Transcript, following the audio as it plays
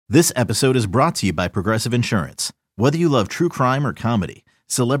This episode is brought to you by Progressive Insurance. Whether you love true crime or comedy,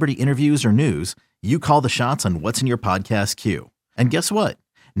 celebrity interviews or news, you call the shots on what's in your podcast queue. And guess what?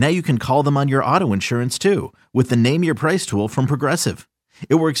 Now you can call them on your auto insurance too with the Name Your Price tool from Progressive.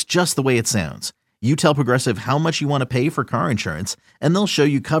 It works just the way it sounds. You tell Progressive how much you want to pay for car insurance, and they'll show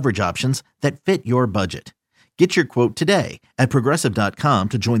you coverage options that fit your budget. Get your quote today at Progressive.com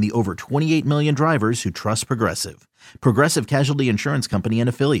to join the over 28 million drivers who trust Progressive. Progressive Casualty Insurance Company and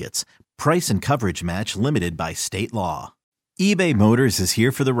Affiliates. Price and coverage match limited by state law. eBay Motors is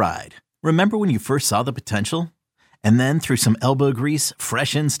here for the ride. Remember when you first saw the potential? And then through some elbow grease,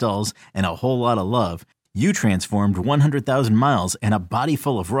 fresh installs, and a whole lot of love, you transformed 100,000 miles and a body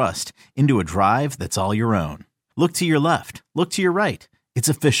full of rust into a drive that's all your own. Look to your left. Look to your right. It's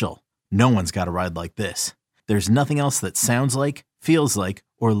official. No one's got a ride like this. There's nothing else that sounds like, feels like,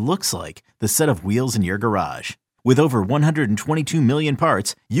 or looks like the set of wheels in your garage. With over 122 million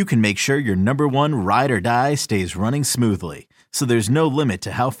parts, you can make sure your number one ride or die stays running smoothly. So there's no limit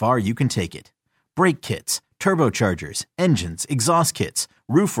to how far you can take it. Brake kits, turbochargers, engines, exhaust kits,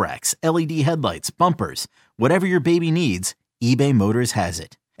 roof racks, LED headlights, bumpers, whatever your baby needs, eBay Motors has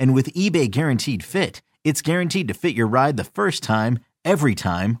it. And with eBay Guaranteed Fit, it's guaranteed to fit your ride the first time, every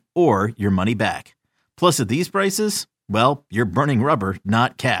time, or your money back. Plus, at these prices, well, you're burning rubber,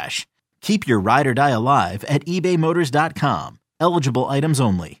 not cash. Keep your ride or die alive at ebaymotors.com. Eligible items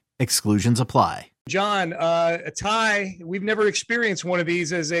only. Exclusions apply. John, a tie. We've never experienced one of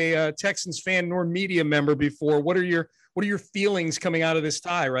these as a Texans fan nor media member before. What are your feelings coming out of this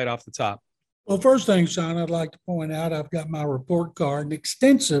tie right off the top? Well, first thing, Sean, I'd like to point out I've got my report card, an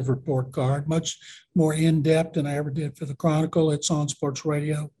extensive report card, much more in-depth than I ever did for the Chronicle. It's on Sports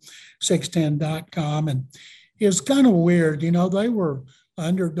Radio 610.com. And it's kind of weird. You know, they were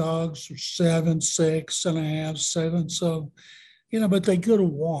underdogs for 7, 6.5, 7. So, you know, but they could have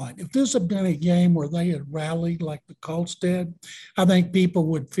won. If this had been a game where they had rallied like the Colts did, I think people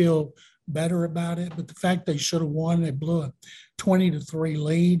would feel better about it. But the fact they should have won, they blew a 20-3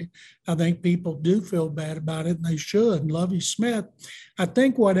 lead. I think people do feel bad about it, and they should. And Lovie Smith, I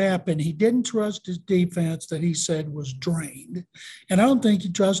think what happened, he didn't trust his defense that he said was drained. And I don't think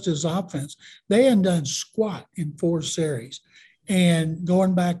he trusted his offense. They hadn't done squat in 4 series. And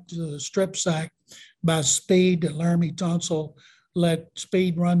going back to the strip sack by Speed, that Laramie Tunsil let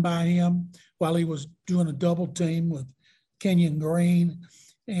Speed run by him while he was doing a double team with Kenyon Green.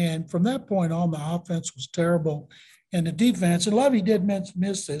 And from that point on, the offense was terrible. And the defense, and Lovie did mention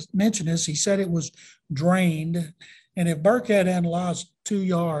this, he said it was drained. And if Burkhead hadn't lost 2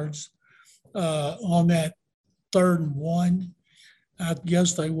 yards on that 3rd and 1, I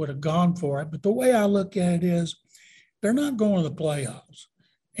guess they would have gone for it. But the way I look at it is they're not going to the playoffs.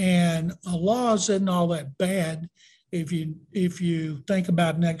 And a loss isn't all that bad if you think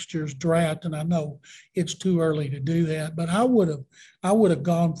about next year's draft, and I know it's too early to do that, but I would have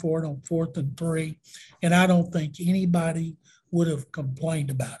gone for it on 4th and 3, and I don't think anybody would have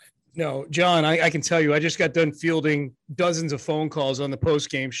complained about it. No, John, I can tell you, I just got done fielding dozens of phone calls on the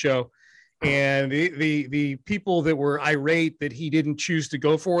post-game show, and the people that were irate that he didn't choose to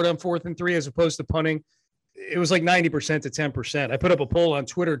go for it on 4th and 3 as opposed to punting, it was like 90% to 10%. I put up a poll on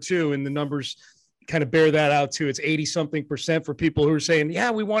Twitter too, and the numbers kind of bear that out too. It's 80-something% for people who are saying, yeah,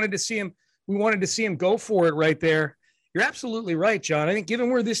 we wanted to see him go for it right there. You're absolutely right, John. I think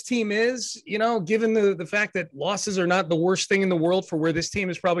given where this team is, you know, given the fact that losses are not the worst thing in the world for where this team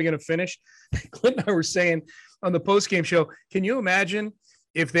is probably going to finish. Clint and I were saying on the post-game show, can you imagine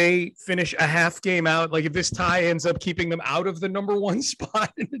if they finish a half game out, like if this tie ends up keeping them out of the number 1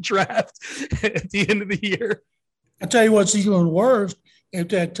 spot in the draft at the end of the year? I'll tell you what's even worse, if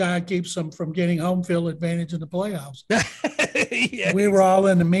that tie keeps them from getting home field advantage in the playoffs. Yes. We were all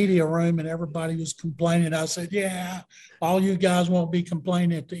in the media room and everybody was complaining. I said, yeah, all you guys won't be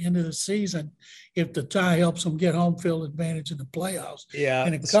complaining at the end of the season if the tie helps them get home field advantage in the playoffs. Yeah.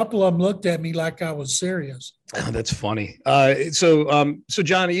 And a couple of them looked at me like I was serious. Oh, that's funny. So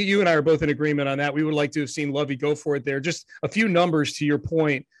John, you and I are both in agreement on that. We would like to have seen Lovie go for it there. Just a few numbers to your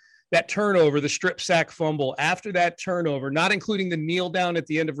point. That turnover, the strip sack fumble, after that turnover, not including the kneel down at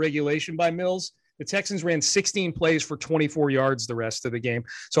the end of regulation by Mills, the Texans ran 16 plays for 24 yards the rest of the game.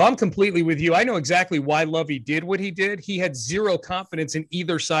 So I'm completely with you. I know exactly why Lovie did what he did. He had zero confidence in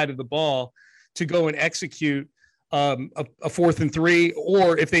either side of the ball to go and execute a 4th and 3,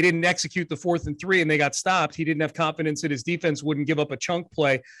 or if they didn't execute the 4th and 3 and they got stopped, he didn't have confidence that his defense wouldn't give up a chunk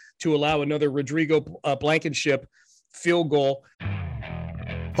play to allow another Rodrigo Blankenship field goal.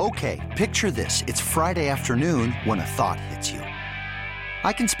 Okay, picture this. It's Friday afternoon when a thought hits you.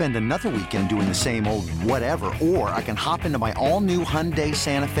 I can spend another weekend doing the same old whatever, or I can hop into my all-new Hyundai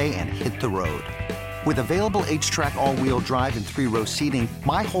Santa Fe and hit the road. With available H-Track all-wheel drive and 3-row seating,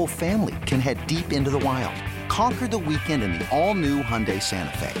 my whole family can head deep into the wild. Conquer the weekend in the all-new Hyundai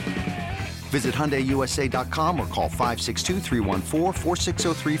Santa Fe. Visit HyundaiUSA.com or call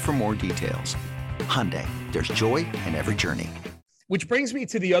 562-314-4603 for more details. Hyundai, there's joy in every journey. Which brings me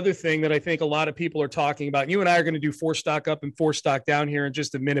to the other thing that I think a lot of people are talking about. You and I are going to do 4 stock up and 4 stock down here in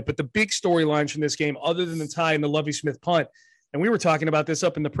just a minute. But the big storylines from this game, other than the tie and the Lovie Smith punt, and we were talking about this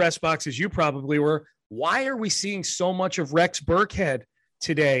up in the press box as you probably were, why are we seeing so much of Rex Burkhead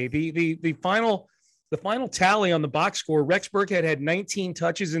today? The final tally on the box score, Rex Burkhead had 19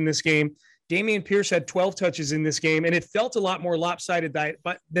 touches in this game. Dameon Pierce had 12 touches in this game, and it felt a lot more lopsided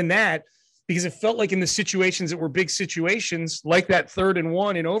than that, because it felt like in the situations that were big situations, like that 3rd and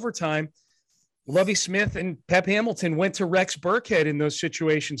 1 in overtime, Lovie Smith and Pep Hamilton went to Rex Burkhead in those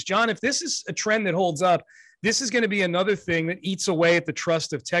situations. John, if this is a trend that holds up, this is going to be another thing that eats away at the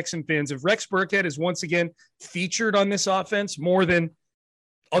trust of Texan fans. If Rex Burkhead is once again featured on this offense more than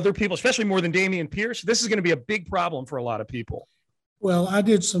other people, especially more than Dameon Pierce, this is going to be a big problem for a lot of people. Well, I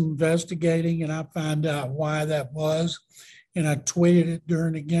did some investigating and I found out why that was, and I tweeted it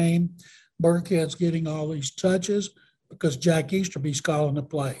during the game. Burkhead's getting all these touches because Jack Easterby's calling the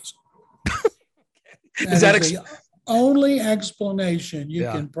plays. Is that the only explanation you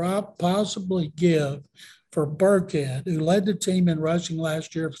can possibly give for Burkhead, who led the team in rushing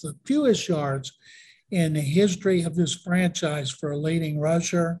last year for the fewest yards in the history of this franchise for a leading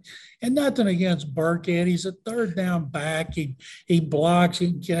rusher? And nothing against Burkhead. He's a 3rd down back. He blocks.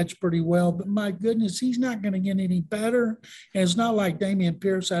 He can catch pretty well. But my goodness, he's not going to get any better. And it's not like Dameon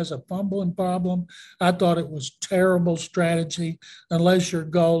Pierce has a fumbling problem. I thought it was terrible strategy, unless your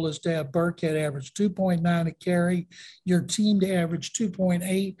goal is to have Burkhead average 2.9 a carry, your team to average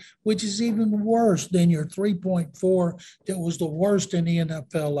 2.8, which is even worse than your 3.4 that was the worst in the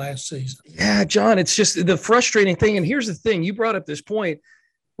NFL last season. Yeah, John, it's just the frustrating thing. And here's the thing. You brought up this point.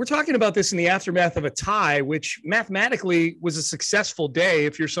 We're talking about this in the aftermath of a tie, which mathematically was a successful day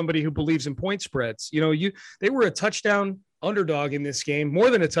if you're somebody who believes in point spreads. You know, they were a touchdown underdog in this game, more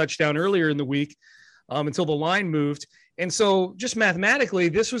than a touchdown earlier in the week, until the line moved. And so just mathematically,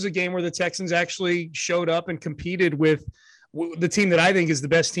 this was a game where the Texans actually showed up and competed with the team that I think is the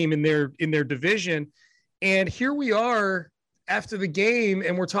best team in their division. And here we are after the game,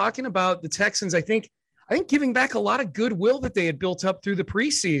 and we're talking about the Texans, I think giving back a lot of goodwill that they had built up through the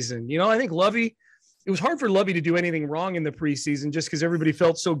preseason. You know, I think Lovie, it was hard for Lovie to do anything wrong in the preseason just because everybody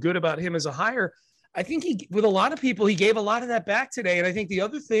felt so good about him as a hire. I think with a lot of people, he gave a lot of that back today. And I think the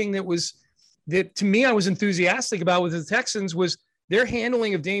other thing that to me I was enthusiastic about with the Texans was their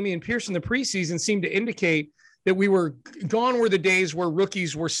handling of Dameon Pierce in the preseason seemed to indicate that we were gone were the days where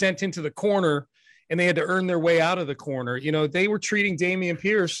rookies were sent into the corner and they had to earn their way out of the corner. You know, they were treating Dameon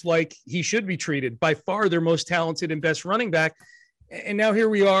Pierce like he should be treated, by far their most talented and best running back. And now here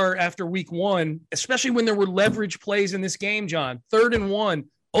we are after week 1, especially when there were leverage plays in this game, John. 3rd and 1,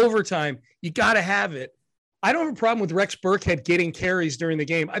 overtime. You got to have it. I don't have a problem with Rex Burkhead getting carries during the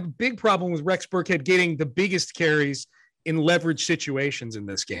game. I have a big problem with Rex Burkhead getting the biggest carries in leverage situations in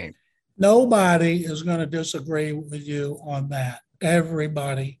this game. Nobody is going to disagree with you on that.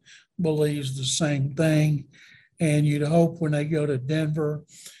 Everybody believes the same thing, and you'd hope when they go to Denver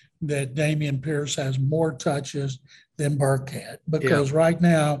that Dameon Pierce has more touches than Burkhead, because right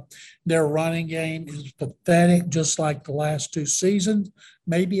now their running game is pathetic, just like the last 2 seasons.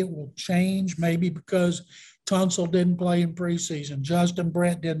 Maybe it will change, maybe because Tunsil didn't play in preseason. Justin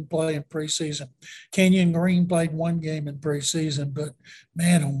Brett didn't play in preseason. Kenyon Green played 1 game in preseason, but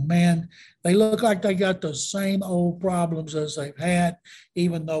man, oh man, they look like they got the same old problems as they've had,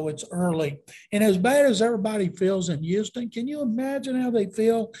 even though it's early. And as bad as everybody feels in Houston, can you imagine how they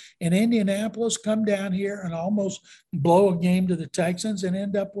feel in Indianapolis, come down here and almost blow a game to the Texans and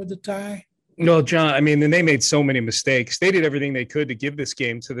end up with a tie? No, John, I mean, and they made so many mistakes. They did everything they could to give this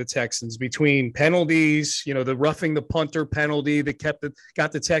game to the Texans, between penalties, you know, the roughing the punter penalty that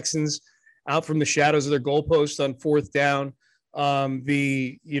got the Texans out from the shadows of their goalpost on 4th down.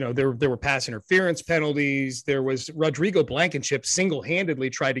 There were pass interference penalties. There was Rodrigo Blankenship single-handedly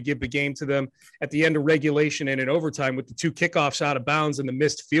tried to give the game to them at the end of regulation and in overtime with the 2 kickoffs out of bounds and the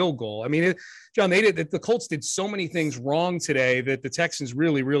missed field goal. I mean, John, the Colts did so many things wrong today that the Texans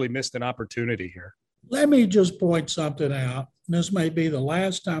really, really missed an opportunity here. Let me just point something out. This may be the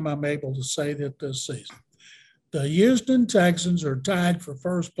last time I'm able to say that this season. The Houston Texans are tied for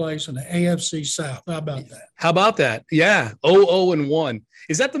first place in the AFC South. How about that? Yeah. 0-1.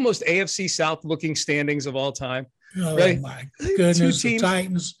 Is that the most AFC South looking standings of all time? Oh right? my goodness! Two The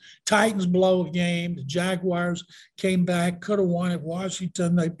teams. Titans blow a game. The Jaguars came back, could have won at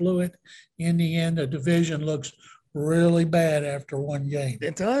Washington. They blew it in the end. The division looks really bad after one game.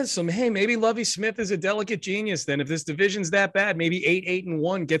 It does. So, hey, maybe Lovie Smith is a delicate genius. Then, if this division's that bad, maybe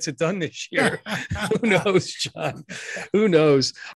 8-1 gets it done this year. Who knows, John? Who knows?